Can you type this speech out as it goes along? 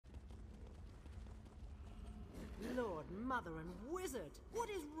mother and wizard! What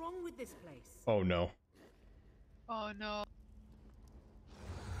is wrong with this place? Oh no. Oh no.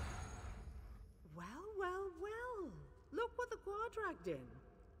 Well, well, well. Look what the Guar dragged in.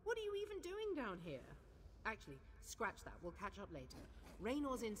 What are you even doing down here? Actually, scratch that. We'll catch up later.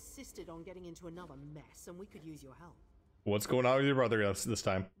 Raynor's insisted on getting into another mess, and we could use your help. What's going on with your brother this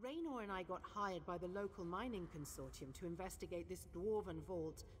time? Raynor and I got hired by the local mining consortium to investigate this dwarven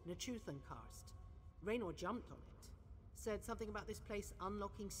vault, Karst. Raynor jumped on it. Said something about this place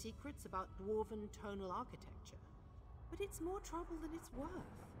unlocking secrets about dwarven tonal architecture. But it's more trouble than it's worth.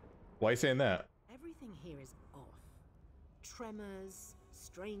 Why are you saying that? Everything here is off. Tremors,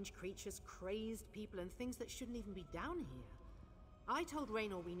 strange creatures, crazed people, and things that shouldn't even be down here. I told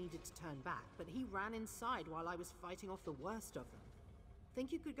Raynor we needed to turn back, but he ran inside while I was fighting off the worst of them.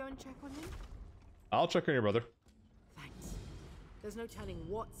 Think you could go and check on him? I'll check on your brother. Thanks. There's no telling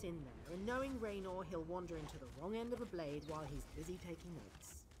what's in there, and knowing Raynor, he'll wander into the wrong end of a blade while he's busy taking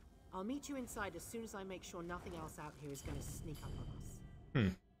notes. I'll meet you inside as soon as I make sure nothing else out here is going to sneak up on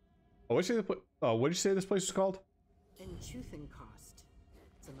us. Oh, what did you say this place was called? Karst.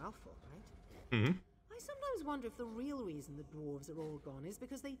 It's a mouthful, right? Mm-hmm. I sometimes wonder if the real reason the dwarves are all gone is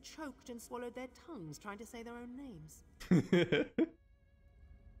because they choked and swallowed their tongues trying to say their own names.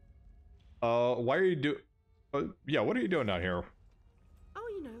 Why are you yeah, what are you doing down here? Oh,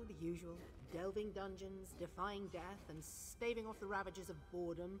 you know, the usual. Delving dungeons, defying death, and staving off the ravages of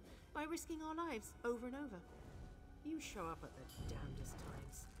boredom by risking our lives over and over. You show up at the damnedest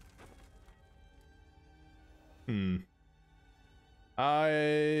times.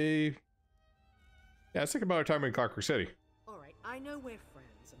 Yeah, let's think about our time in Clockwork City. Alright, I know we're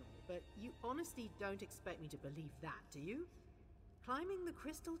friends and all, but you honestly don't expect me to believe that, do you? Climbing the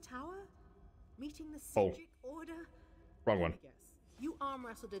Crystal Tower? Meeting the Sigic Order? Wrong one. Guess. You arm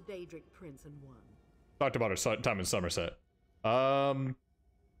wrestled a Daedric prince and won. Talked about our time in Somerset. We're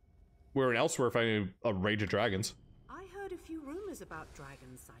in Elsewhere fighting a rage of dragons. I heard a few rumors about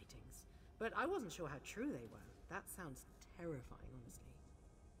dragon sightings, but I wasn't sure how true they were. That sounds terrifying, honestly.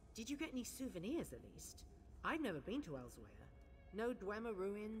 Did you get any souvenirs, at least? I've never been to Elsewhere. No Dwemer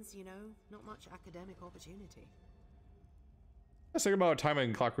ruins, you know, not much academic opportunity. Let's think about our time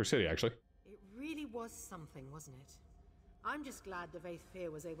in Clockwork City, actually. It really was something, wasn't it? I'm just glad Devaith Fear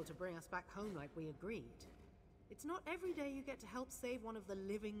was able to bring us back home like we agreed. It's not every day you get to help save one of the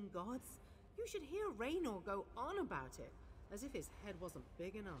living gods. You should hear Raynor go on about it, as if his head wasn't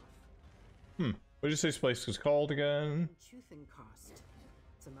big enough. What did you say this place was called again? Karst.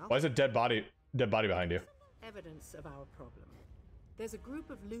 Why is a dead body behind you? Evidence of our problem. There's a group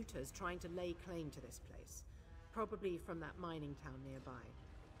of looters trying to lay claim to this place, probably from that mining town nearby.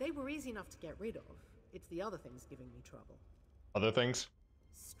 They were easy enough to get rid of. It's the other things giving me trouble. Other things?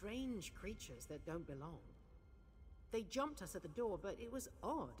 Strange creatures that don't belong. They jumped us at the door, but it was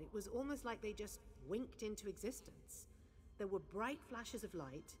odd. It was almost like they just winked into existence. There were bright flashes of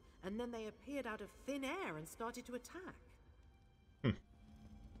light, and then they appeared out of thin air and started to attack.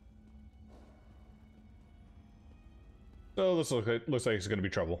 So this looks like it's going to be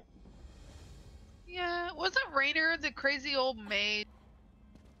trouble. Yeah, wasn't Raynor the crazy old maid?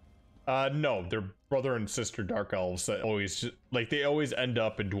 No, they're brother and sister dark elves that they always end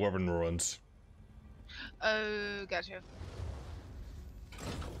up in dwarven ruins. Oh, gotcha.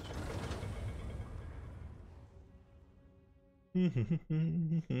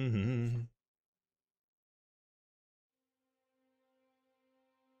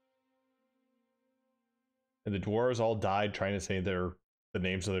 And the dwarves all died trying to say the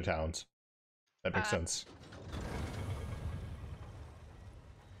names of their towns. That makes sense.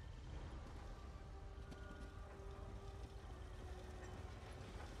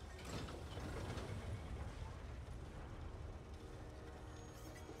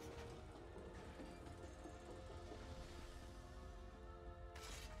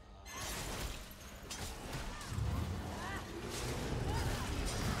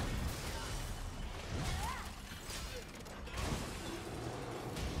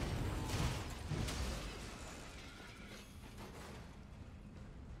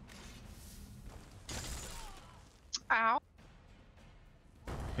 Ow.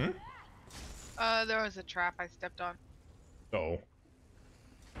 There was a trap I stepped on. Oh.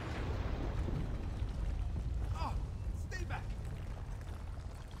 Oh, stay back.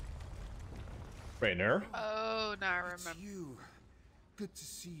 Raynor? Oh, now I remember. It's you. Good to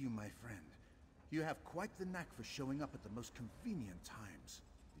see you, my friend. You have quite the knack for showing up at the most convenient times.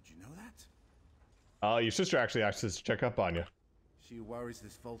 Did you know that? Your sister actually asked us to check up on you. She worries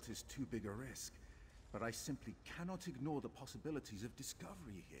this vault is too big a risk, but I simply cannot ignore the possibilities of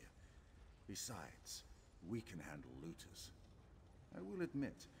discovery here. Besides, we can handle looters. I will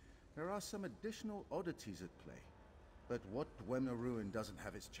admit, there are some additional oddities at play. But what Dwemer Ruin doesn't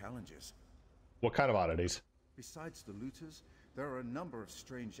have its challenges. What kind of oddities? Besides the looters, there are a number of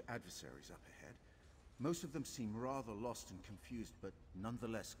strange adversaries up ahead. Most of them seem rather lost and confused, but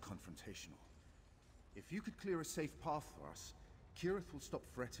nonetheless confrontational. If you could clear a safe path for us, Kirith will stop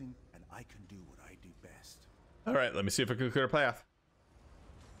fretting, and I can do what I do best. All right, let me see if I can clear a path.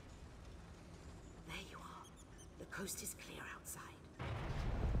 There you are. The coast is clear outside.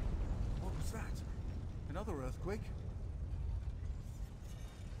 What was that? Another earthquake?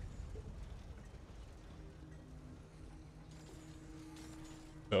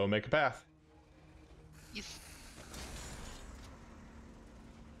 So make a path. Yes.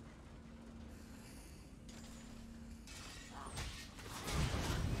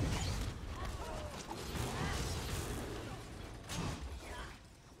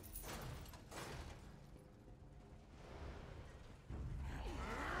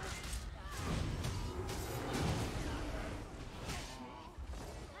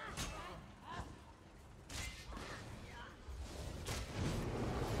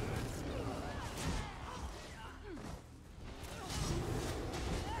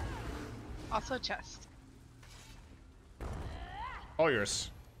 Also chest. All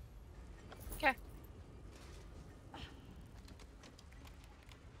yours. Okay.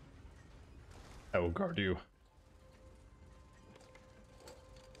 I will guard you.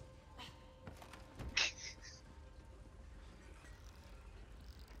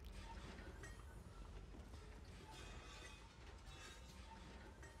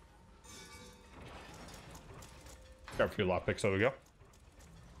 Got a few lockpicks, so we go.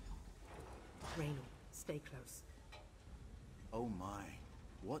 Raynor, stay close. Oh my,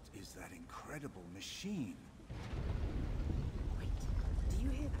 what is that incredible machine? Wait, do you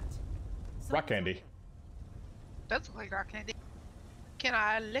hear that? Rock candy. Does look like rock candy. Can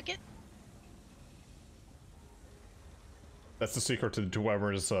I lick it? That's the secret to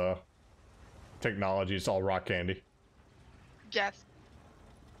whoever's technology. It's all rock candy. Yes.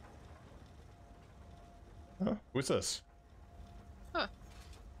 Huh? Who's this? Huh.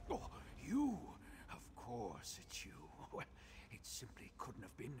 Oh, you! Of course it's you. Well, it simply couldn't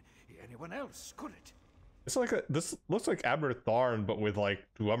have been anyone else, could it? It's like this looks like Abner Tharn, but with like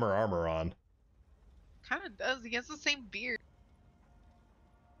Dwemer armor on. Kind of does. He has the same beard.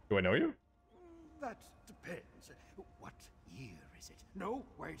 Do I know you? That depends. What year is it? No,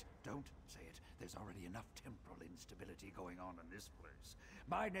 wait, don't say it. There's already enough temporal instability going on in this place.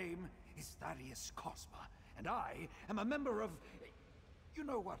 My name is Thaddeus Cosma, and I am a member of... You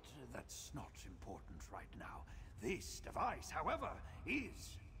know what? That's not important right now. This device, however,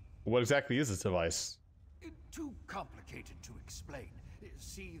 is... What exactly is this device? Too complicated to explain.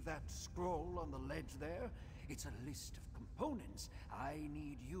 See that scroll on the ledge there? It's a list of components I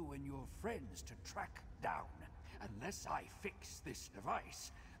need you and your friends to track down. Unless I fix this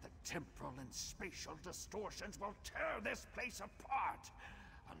device, the temporal and spatial distortions will tear this place apart,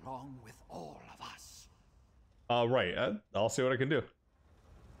 along with all of us. Right. I'll see what I can do.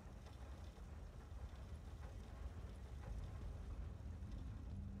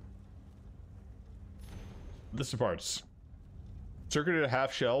 List of parts. Circuited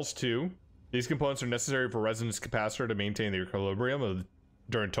half shells, 2. These components are necessary for resonance capacitor to maintain the equilibrium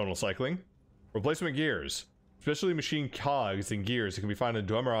during tonal cycling. Replacement gears. Especially machine cogs and gears that can be found in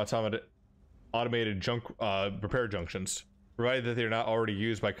Dwemer automated repair junctions, provided that they are not already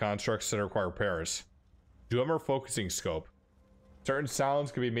used by constructs that require repairs. Dwemer focusing scope. Certain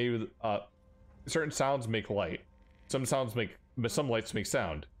sounds can be made with certain sounds make light. Some lights make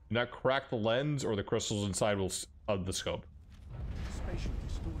sound. Do not crack the lens or the crystals inside of the scope. Spatial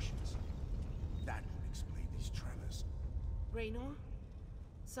distortions. That would explain these tremors. Raynor,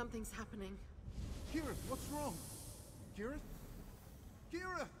 something's happening. Kirith, what's wrong? Kirith?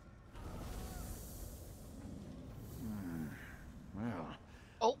 Kirith! Well,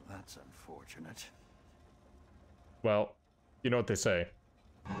 Oh. that's unfortunate. Well, you know what they say.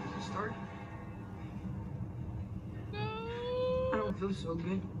 Start. I don't feel so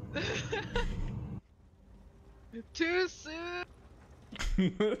good. Too soon.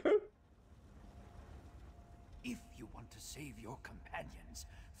 If you want to save your companions,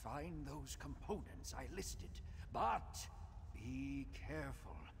 find those components I listed. But be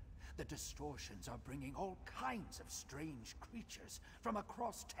careful. The distortions are bringing all kinds of strange creatures from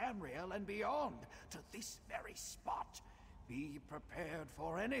across Tamriel and beyond to this very spot. Be prepared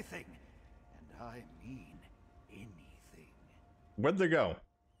for anything. And I mean anything. Where'd they go?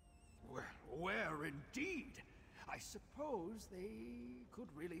 Well, where indeed? I suppose they could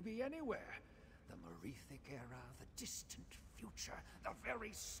really be anywhere. The Merethic era, the distant future, the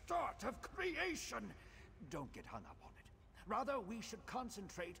very start of creation. Don't get hung up on it. Rather, we should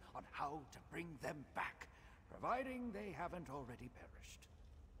concentrate on how to bring them back, providing they haven't already perished.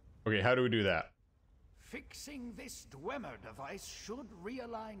 Okay, how do we do that? Fixing this Dwemer device should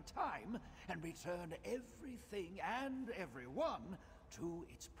realign time and return everything and everyone to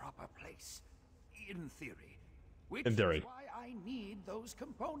its proper place. In theory. Which is why I need those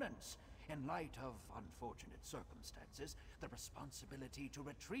components. In light of unfortunate circumstances, the responsibility to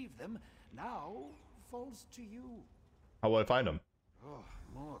retrieve them now falls to you. How will I find them? Oh,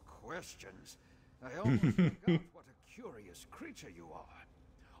 more questions. I almost forgot what a curious creature you are.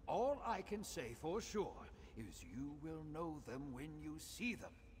 All I can say for sure is you will know them when you see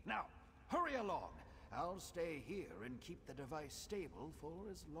them. Now, hurry along. I'll stay here and keep the device stable for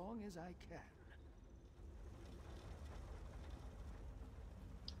as long as I can.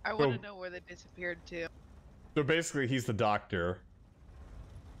 I want to know where they disappeared to. So basically, he's the doctor.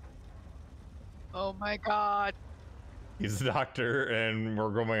 Oh my god. He's the doctor, and we're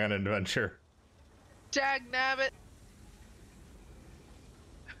going on an adventure. Dagnabbit.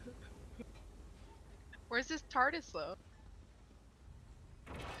 Where's this TARDIS though?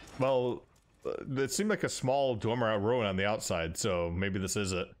 Well, it seemed like a small Dwemer ruin on the outside, so maybe this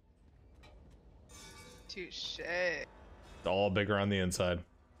is it. Touche. It's all bigger on the inside.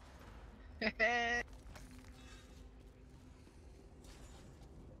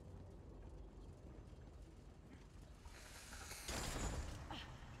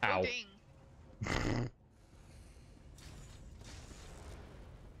 Ow. Ding. I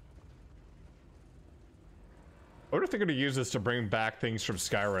wonder if they're going to use this to bring back things from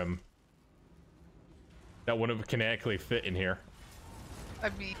Skyrim that wouldn't kinetically fit in here.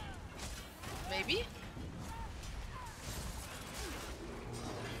 I mean, maybe?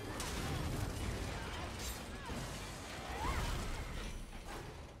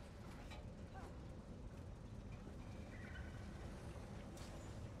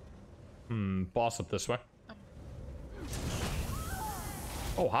 Boss up this way.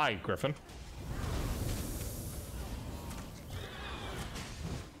 Oh, hi, Griffin.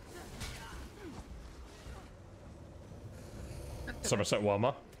 Somerset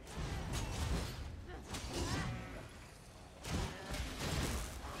Wilma.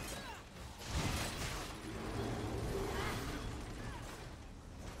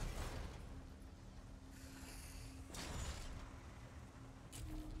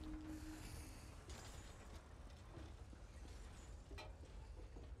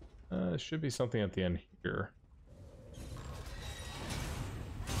 Should be something at the end here.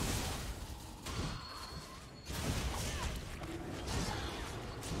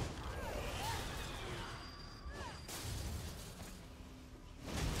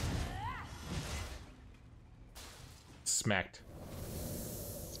 Smacked.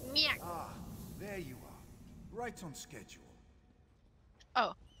 Ah, there you are. Right on schedule.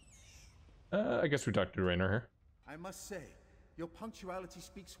 Oh. I guess we talked to Raynor here. I must say, your punctuality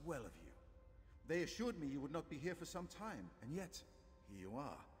speaks well of you. They assured me you would not be here for some time, and yet, here you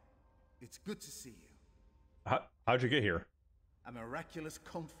are. It's good to see you. How'd you get here? A miraculous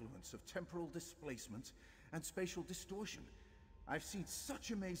confluence of temporal displacement and spatial distortion. I've seen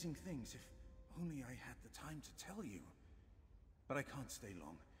such amazing things, if only I had the time to tell you. But I can't stay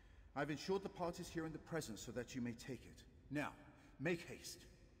long. I've ensured the part is here in the present so that you may take it. Now, make haste.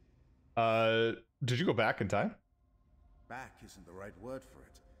 Did you go back in time? Back isn't the right word for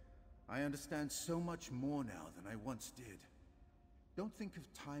it. I understand so much more now than I once did. Don't think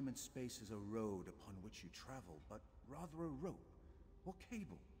of time and space as a road upon which you travel, but rather a rope or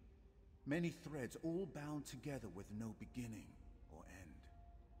cable. Many threads all bound together with no beginning or end.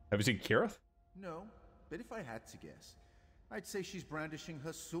 Have you seen Kirith? No, but if I had to guess, I'd say she's brandishing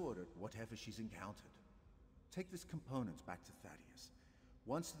her sword at whatever she's encountered. Take this component back to Thaddeus.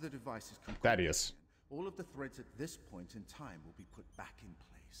 Once the device is complete, Thaddeus. all of the threads at this point in time will be put back in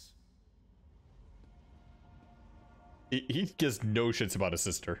place. He gives no shits about his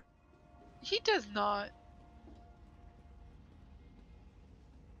sister. He does not.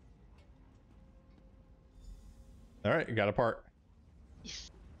 All right, you got a part.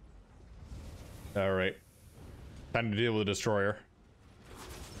 Yes. All right. Time to deal with the destroyer.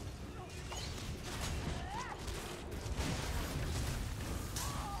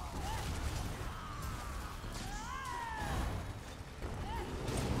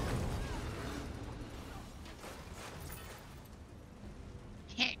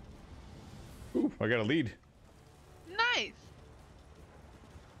 Ooh, I got a lead. Nice.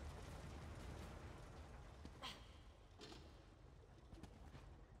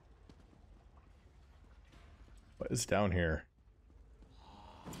 What is down here?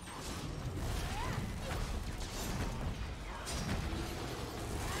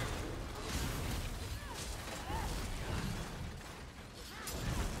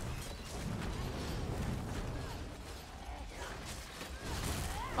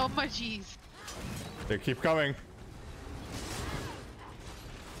 Oh my jeez. They keep coming.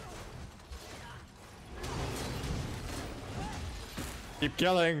 Keep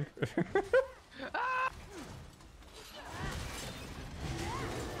killing.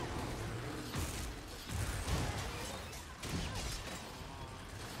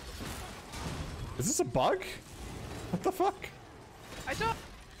 Is this a bug? What the fuck? I don't.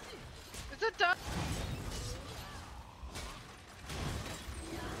 Is it done?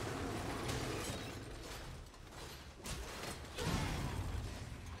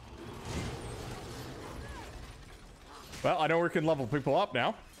 Well, I know we can level people up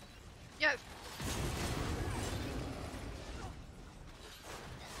now. Yes.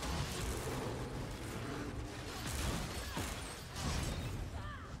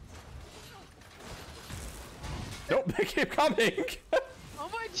 Nope, they keep coming. Oh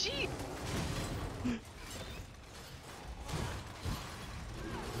my jeez.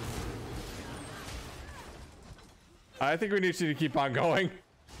 I think we need you to keep on going.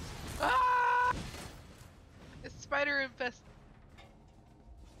 Ah! It's spider infest.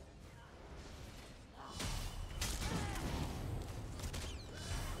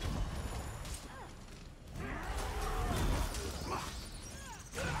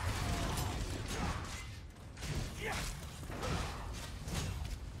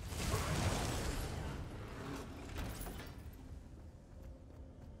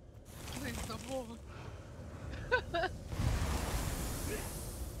 Please no more.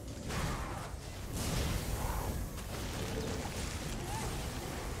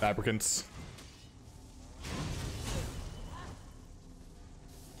 Fabricants.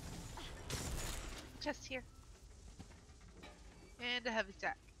 Just here. And a heavy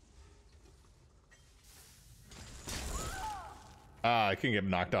sack. Ah, I can get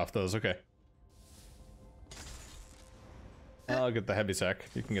knocked off those. Okay. I'll get the heavy sack.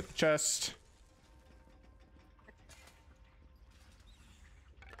 You can get the chest.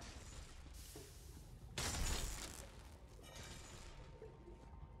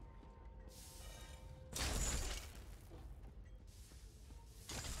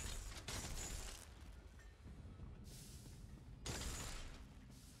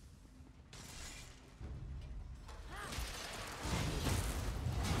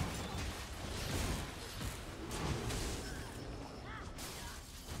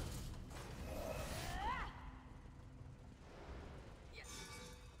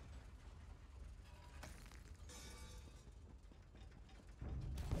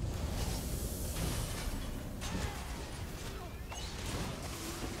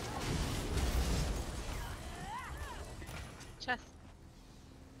 Chest.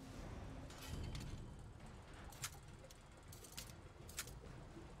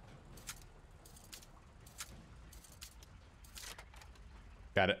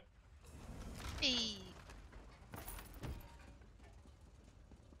 Got it. Hey.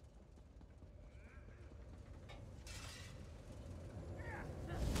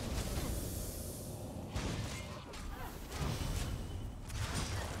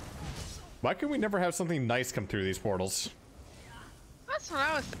 Why can we never have something nice come through these portals? That's what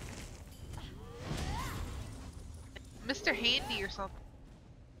I was. Mr. Handy or something.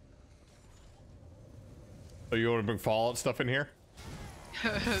 Oh, you want to bring Fallout stuff in here?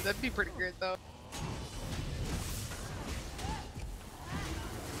 That'd be pretty good though.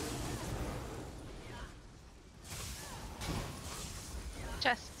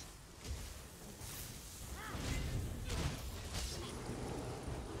 Chest.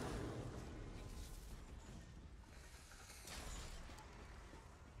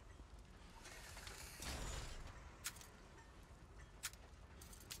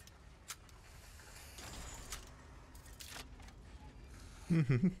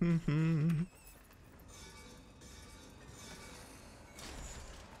 I'm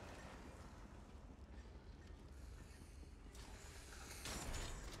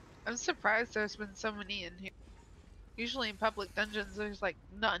surprised there's been so many in here. Usually in public dungeons there's like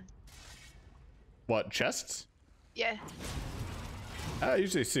none. What, chests? Yeah. I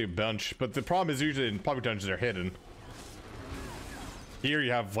usually see a bunch, but the problem is usually in public dungeons they're hidden. Here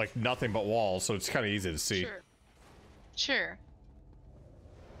you have like nothing but walls, so it's kind of easy to see. Sure. Sure.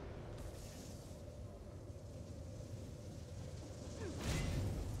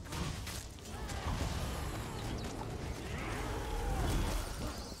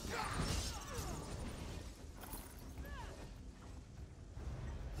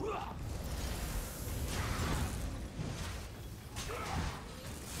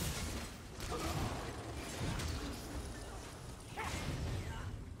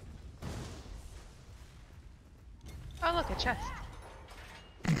 look, a chest.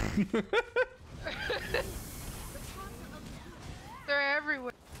 They're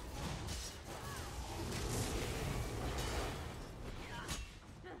everywhere.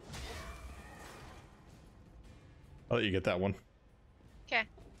 I'll let you get that one. Okay.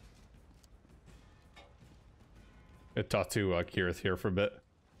 I talked to Kirith here for a bit.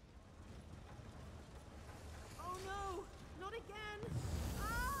 Oh no, not again.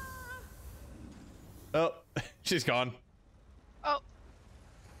 Ah! Oh, she's gone. Oh,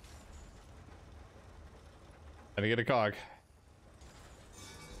 Gotta get a cog.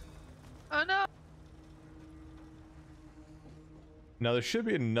 oh no. Now there should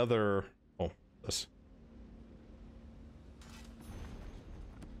be another. Oh, this.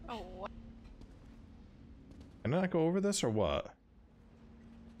 Oh, what? Can I not go over this or what?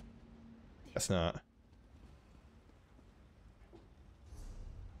 Guess not.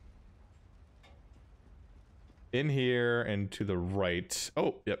 In here and to the right.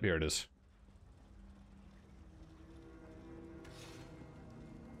 Oh, yep, here it is.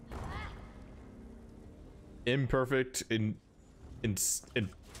 Imperfect in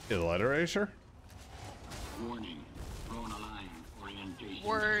alliteration. Warning. Drawn a line. Orientation.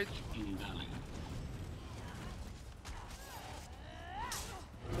 Words. Invalid.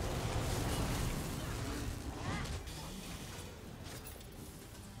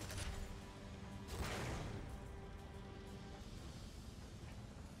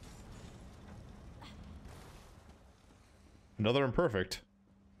 Another imperfect.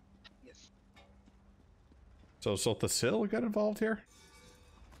 Yes. So Sil got involved here?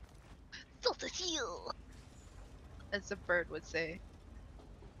 As a bird would say.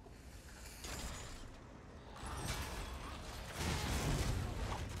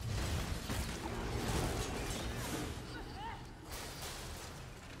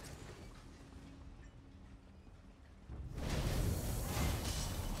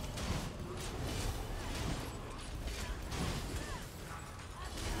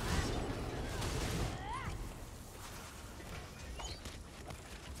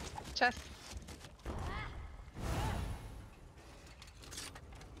 Chest.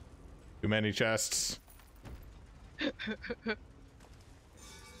 Too many chests.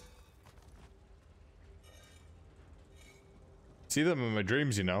 See them in my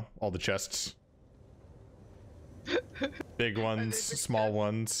dreams, you know, all the chests. Big ones, small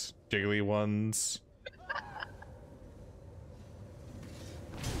ones, jiggly ones.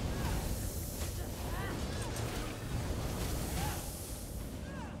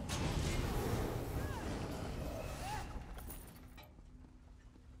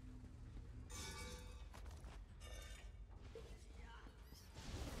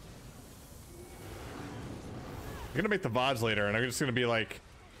 I'm gonna make the VODs later, and I'm just gonna be like,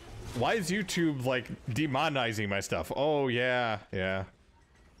 why is YouTube like demonetizing my stuff? Oh yeah, yeah.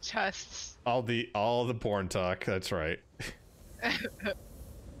 Chests. All the porn talk. That's right.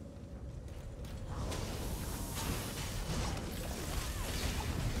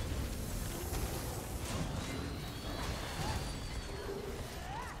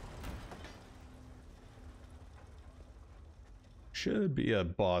 Should be a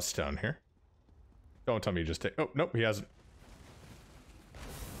boss down here. Don't tell me you just take. Oh nope, he hasn't.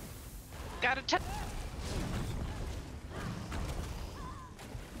 Got a chest.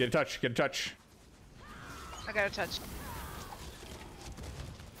 Get a touch. Get a touch. I got a touch.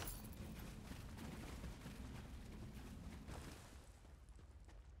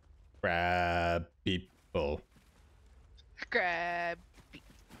 Grab people. Grab.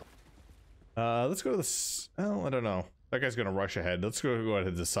 Let's go to this. Oh, I don't know. That guy's gonna rush ahead. Let's go ahead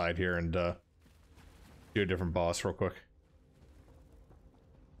to the side here and do a different boss real quick.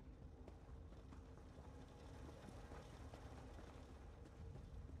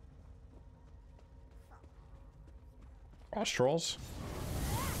 Boss trolls.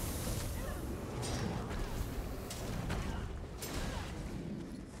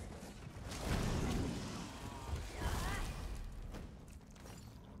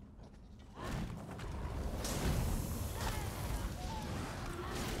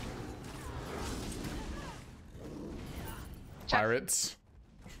 Pirates.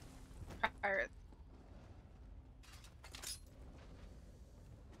 Pirates.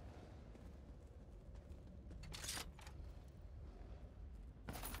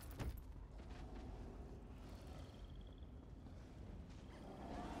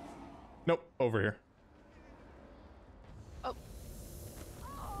 Nope, over here. Oh.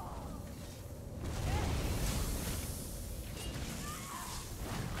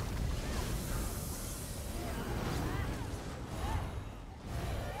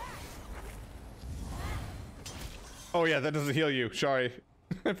 Oh yeah, that doesn't heal you. Sorry.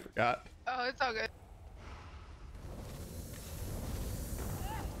 I forgot. Oh, it's all good.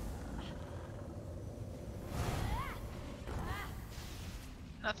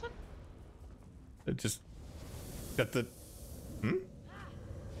 Nothing? It just got the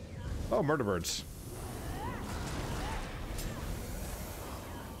Oh, murder birds.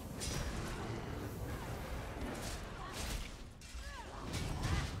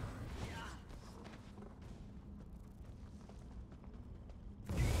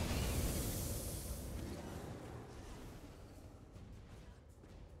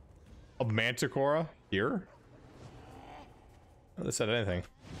 A manticora here? Oh, they said anything.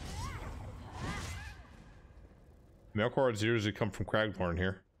 Male cords usually come from Cragthorn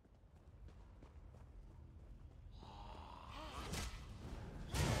here.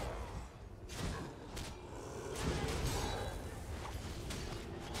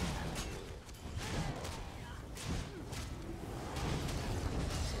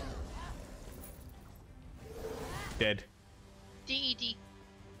 Dead. DED.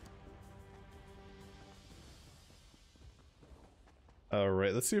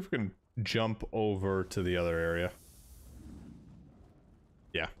 Alright, let's see if we can jump over to the other area.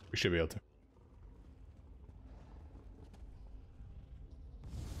 Yeah, we should be able to.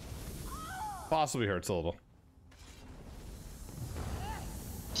 Possibly hurts a little.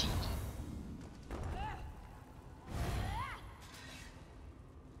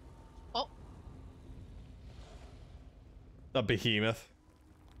 Oh. A behemoth.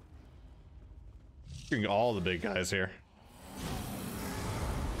 Getting all the big guys here.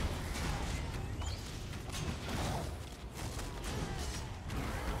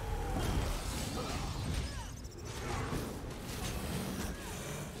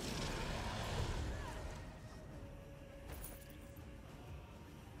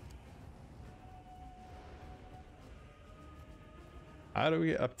 How do we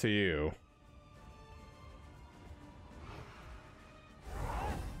get up to you?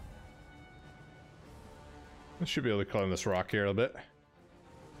 I should be able to climb this rock here a bit.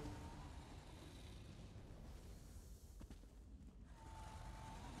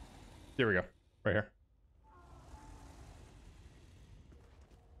 Here we go. Right here.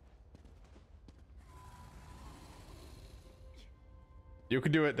 You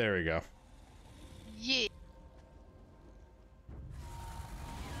can do it. There we go. Yeah.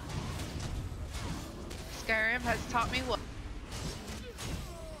 Skyrim has taught me what.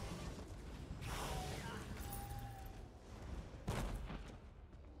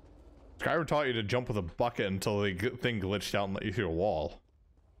 Skyrim taught you to jump with a bucket until the thing glitched out and let you through a wall.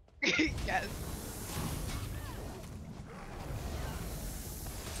 Yes.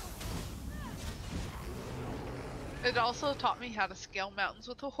 It also taught me how to scale mountains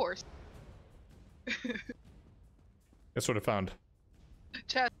with a horse. Guess what I found?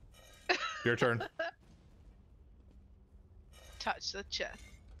 Chest. Your turn. Touch the chest.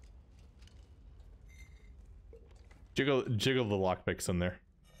 Jiggle the lockpicks in there.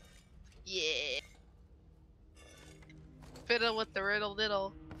 Yeah. Fiddle with the riddle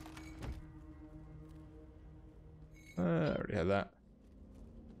diddle. I already had that.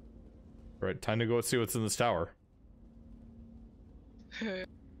 Alright, time to go see what's in this tower. A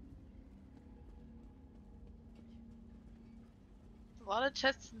lot of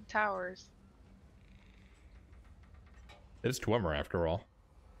chests and towers. It's Dwemer after all.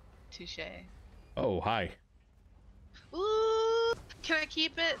 Touche. Oh, hi. Ooh, can I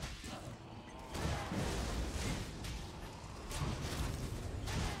keep it?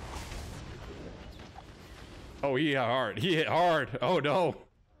 Oh, he hit hard. He hit hard. Oh, no.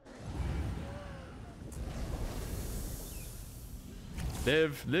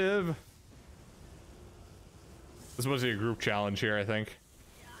 Live, live. This must be a group challenge here, I think.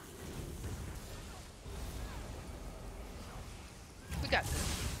 We got this.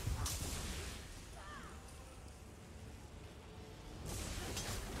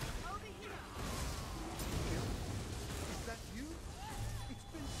 Is that you? It's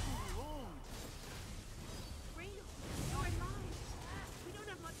been too long. Reno, you're alive. We don't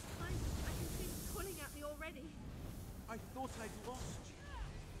have much time. I can see it pulling at me already. I thought I'd lost you.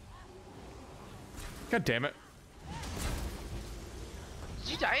 God damn it.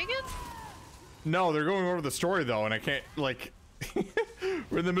 Did you die again? No, they're going over the story, though, and I can't, like...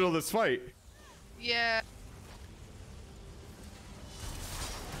 We're in the middle of this fight. Yeah.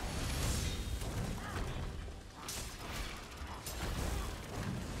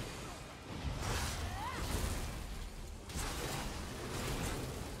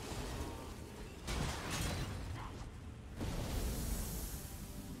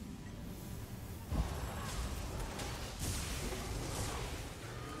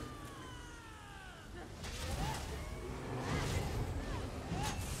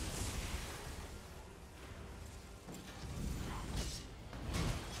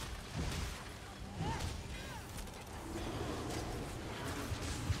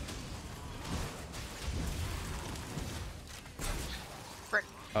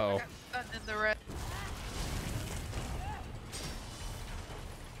 Uh-oh. Got stunned in the red.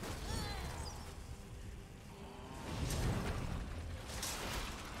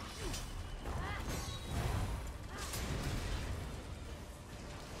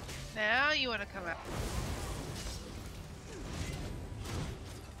 Now you want to come out.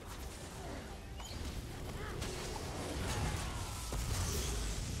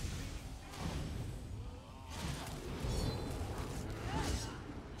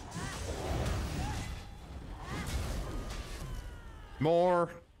 More.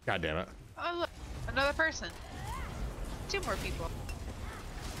 God damn it. Oh look, another person. 2 more people.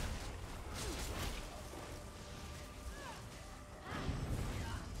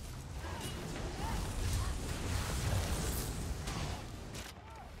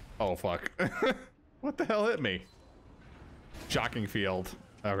 Oh, fuck. What the hell hit me? Shocking field.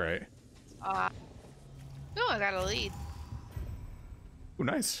 Alright. Oh, I got a lead. Ooh,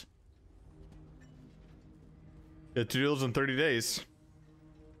 nice. Get 2 deals in 30 days.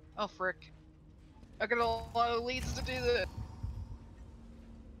 Oh frick. I got a lot of leads to do this.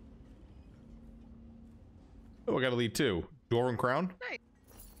 Oh, I got a lead too. Dwarven Crown? Nice.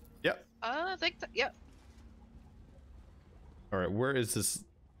 Yep. I think that, yep. Alright, where is this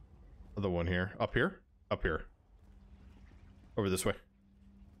other one here? Up here? Up here. Over this way.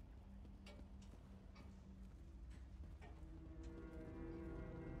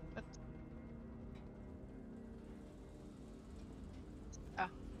 Oh.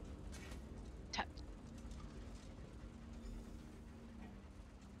 Tap.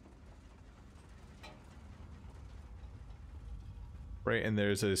 Right, and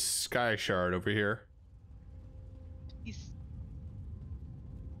there's a sky shard over here. He's...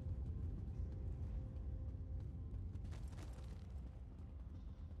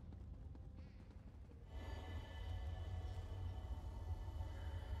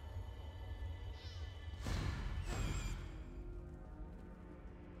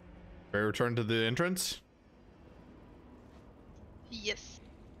 Ready to return to the entrance? Yes.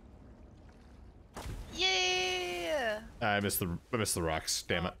 Yeah. I missed the rocks.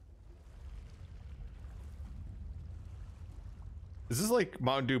 Damn it. Is this like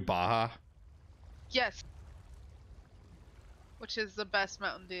Mountain Dew Baja? Yes. Which is the best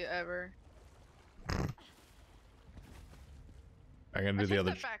Mountain Dew ever. I'm gonna I do the take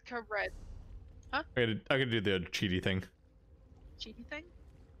other. that back to red. I'm gonna do the other cheaty thing. Cheaty thing?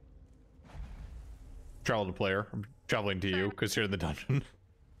 Travel to player. I'm traveling to you because you're in the dungeon.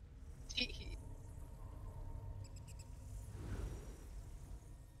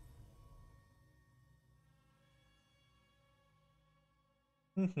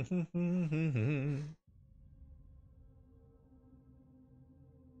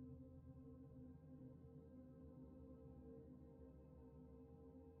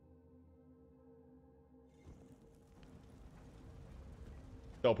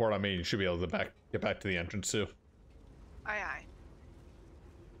 Teleport on me. You should be able to get back to the entrance too. Aye aye.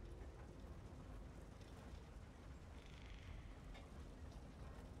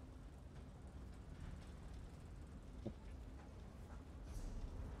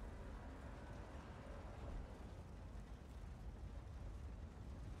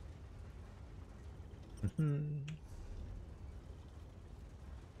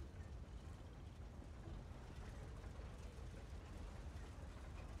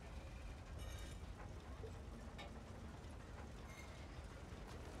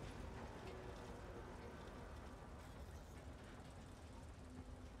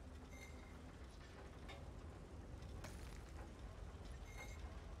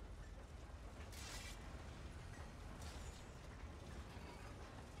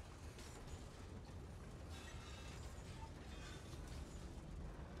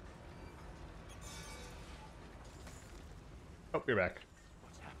 Oh, you're back.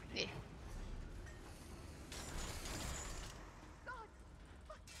 Yeah.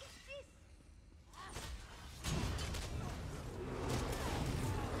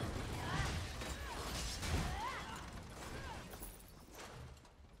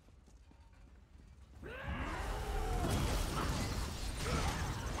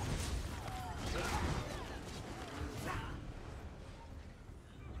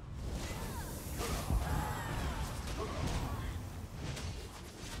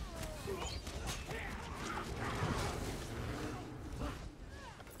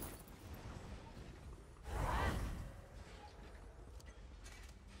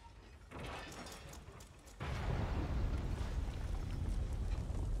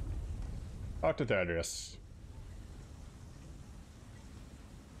 Talk to Thaddeus.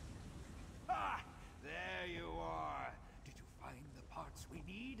 Ah, there you are. Did you find the parts we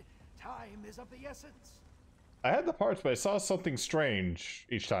need? is of the essence. I had the parts, but I saw something strange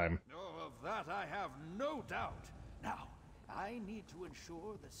each time. Oh, of that I have no doubt. Now, I need to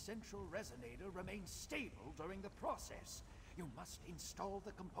ensure the central resonator remains stable during the process. You must install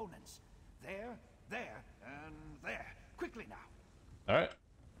the components. There, there, and there. Quickly now. Alright.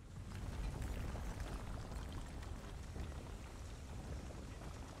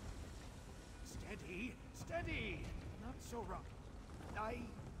 Steady, steady. Not so rough. I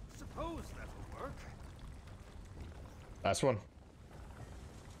suppose that'll work. Last one.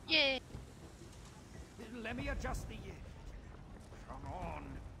 Yay! Let me adjust the... Come on.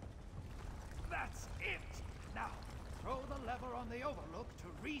 That's it. Now, throw the lever on the overlook to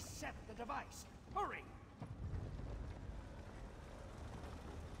reset the device. Hurry.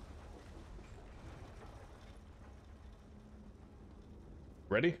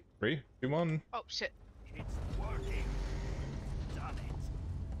 Ready? 3, 2, 1. Oh shit! It's working. Done it.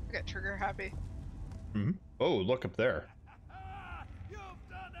 I got trigger happy. Mm-hmm. Oh, look up there. You've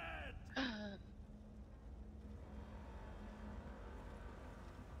done it.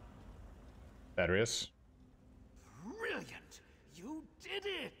 Batteries. Brilliant! You did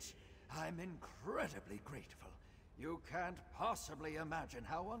it! I'm incredibly grateful. You can't possibly imagine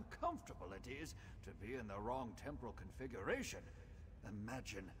how uncomfortable it is to be in the wrong temporal configuration.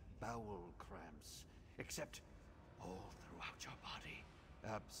 Imagine bowel cramps, except all throughout your body.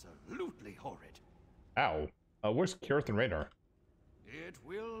 Absolutely horrid. Ow. Where's Kirith and Raynor? It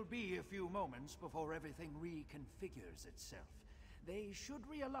will be a few moments before everything reconfigures itself. They should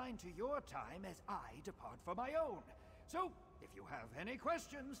realign to your time as I depart for my own. So, if you have any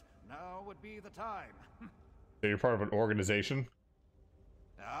questions, now would be the time. So you're part of an organization?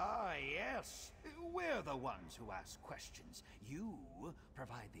 Ah, yes. We're the ones who ask questions. You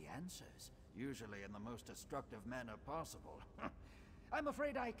provide the answers, usually in the most destructive manner possible. I'm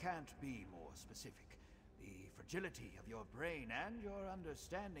afraid I can't be more specific. The fragility of your brain and your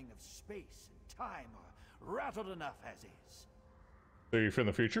understanding of space and time are rattled enough as is. So you're from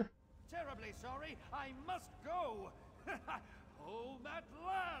the future? Terribly sorry, I must go! Home at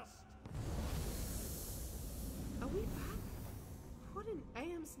last! Are we back? What in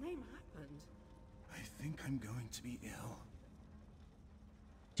AM's name happened? I think I'm going to be ill.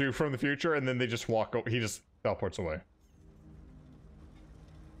 So you're from the future, and then they just walk over. He just teleports away.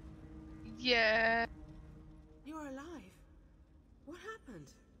 Yeah. You're alive. What happened?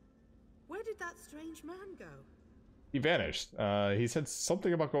 Where did that strange man go? He vanished. He said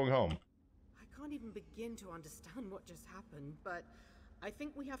something about going home. I can't even begin to understand what just happened, but I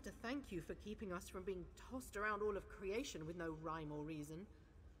think we have to thank you for keeping us from being tossed around all of creation with no rhyme or reason.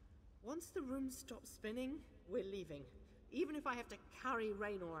 Once the room stops spinning, we're leaving, even if I have to carry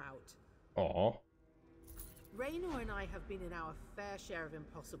Raynor out. Aw. Raynor and I have been in our fair share of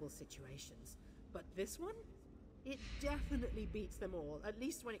impossible situations, but this one? It definitely beats them all, at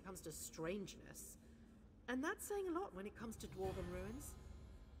least when it comes to strangeness. And that's saying a lot when it comes to dwarven ruins.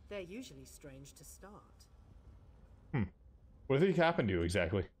 They're usually strange to start. What do you think happened to you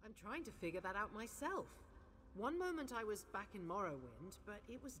exactly? I'm trying to figure that out myself. One moment I was back in Morrowind, but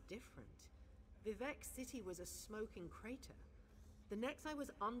it was different. Vivek City was a smoking crater. The next I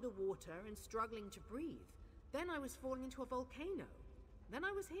was underwater and struggling to breathe. Then I was falling into a volcano. Then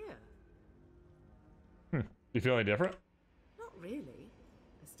I was here. You feel any different? Not really.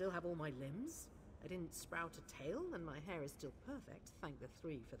 I still have all my limbs. I didn't sprout a tail, and my hair is still perfect, thank the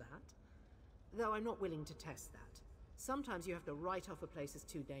 3 for that. Though I'm not willing to test that. Sometimes you have to write off a place as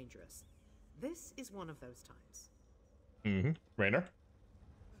too dangerous. This is one of those times. Mm-hmm. Raynor?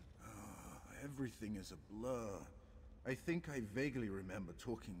 Everything is a blur. I think I vaguely remember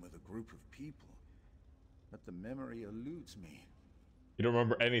talking with a group of people, but the memory eludes me. You don't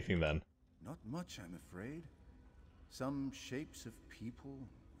remember anything then? Not much, I'm afraid. Some shapes of people,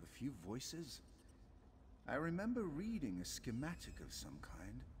 a few voices. I remember reading a schematic of some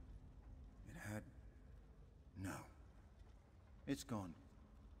kind. It had... No. It's gone.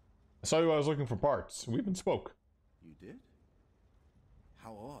 I saw you while I was looking for parts. We even spoke. You did?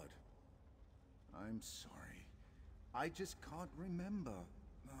 How odd. I'm sorry. I just can't remember.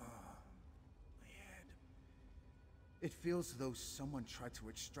 Ah, my head. It feels as though someone tried to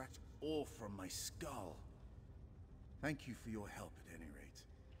extract all from my skull. Thank you for your help at any rate.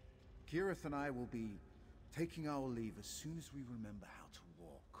 Kirith and I will be taking our leave as soon as we remember how to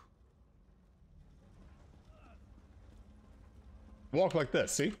walk. Walk like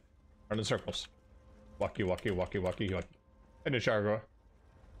this, see? Run in circles. Walkie, walkie, walkie, walkie, walkie. And a Chargo.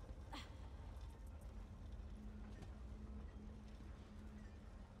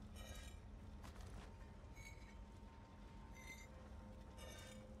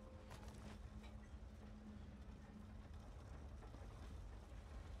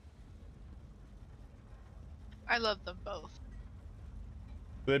 I love them both.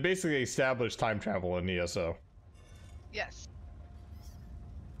 They basically established time travel in ESO. Yes.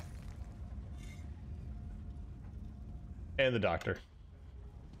 And the Doctor.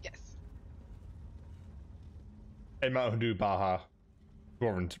 Yes. And Mount Hindu Baja.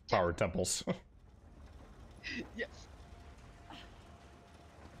 Dwarven powered temples. Yes.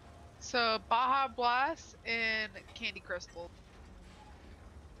 So Baja Blast and Candy Crystal.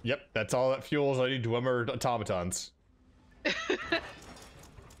 Yep, that's all that fuels any Dwemer automatons.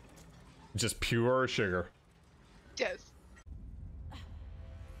 Just pure sugar. Yes.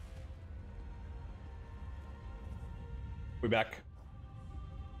 We back.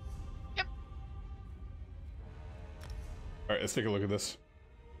 Yep. Alright, let's take a look at this.